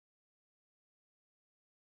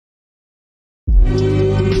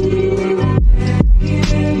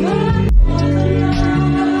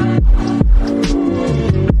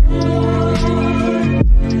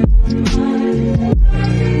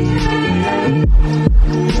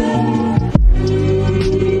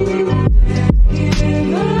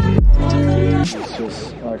It's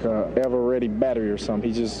just like a ever-ready battery or something.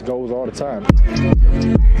 He just goes all the time.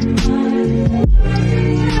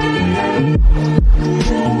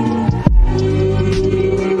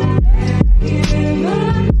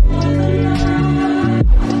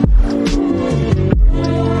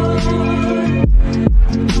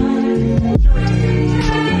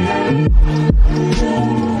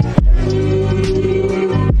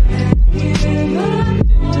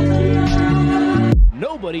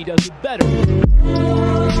 Nobody does it better.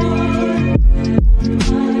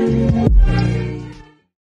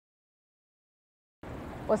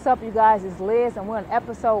 What's up, you guys? It's Liz, and we're on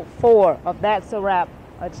episode 4 of That's a Wrap,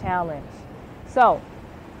 a Challenge. So,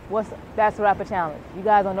 That's a Wrap, a Challenge? You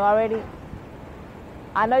guys don't know already?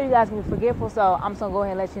 I know you guys can be forgetful, so I'm just going to go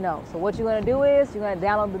ahead and let you know. So what you're going to do is, you're going to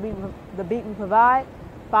download the beat we provide.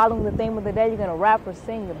 Following the theme of the day, you're going to rap or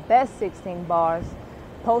sing the best 16 bars.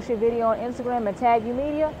 Post your video on Instagram and tag you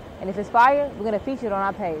media. And if it's fire, we're going to feature it on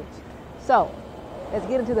our page. So, let's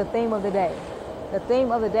get into the theme of the day. The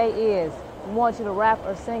theme of the day is, we want you to rap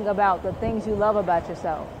or sing about the things you love about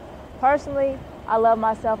yourself. Personally, I love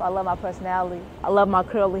myself. I love my personality. I love my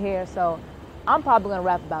curly hair. So I'm probably going to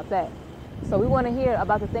rap about that. So we want to hear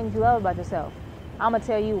about the things you love about yourself. I'm going to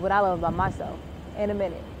tell you what I love about myself in a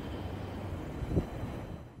minute.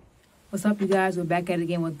 What's up, you guys? We're back at it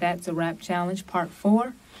again with That's a Wrap Challenge Part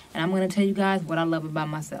 4. And I'm going to tell you guys what I love about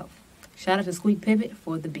myself. Shout out to Squeak Pivot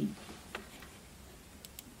for the beat.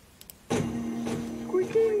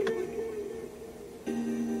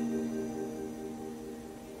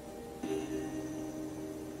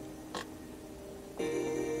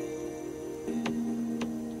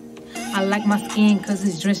 I like my skin cause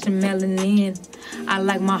it's drenched in melanin. I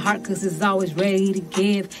like my heart cause it's always ready to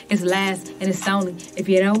give. It's last and it's only. If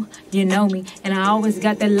you know, you know me. And I always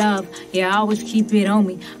got that love. Yeah, I always keep it on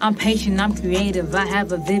me. I'm patient, I'm creative. I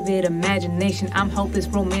have a vivid imagination. I'm hopeless,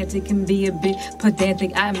 romantic, and be a bit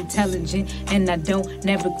pedantic. I'm intelligent and I don't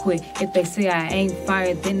never quit. If they say I ain't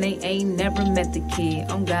fired, then they ain't never met the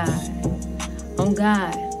kid. On God. On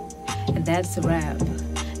God. And that's a wrap.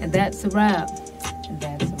 And that's a wrap. And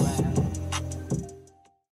that's a wrap.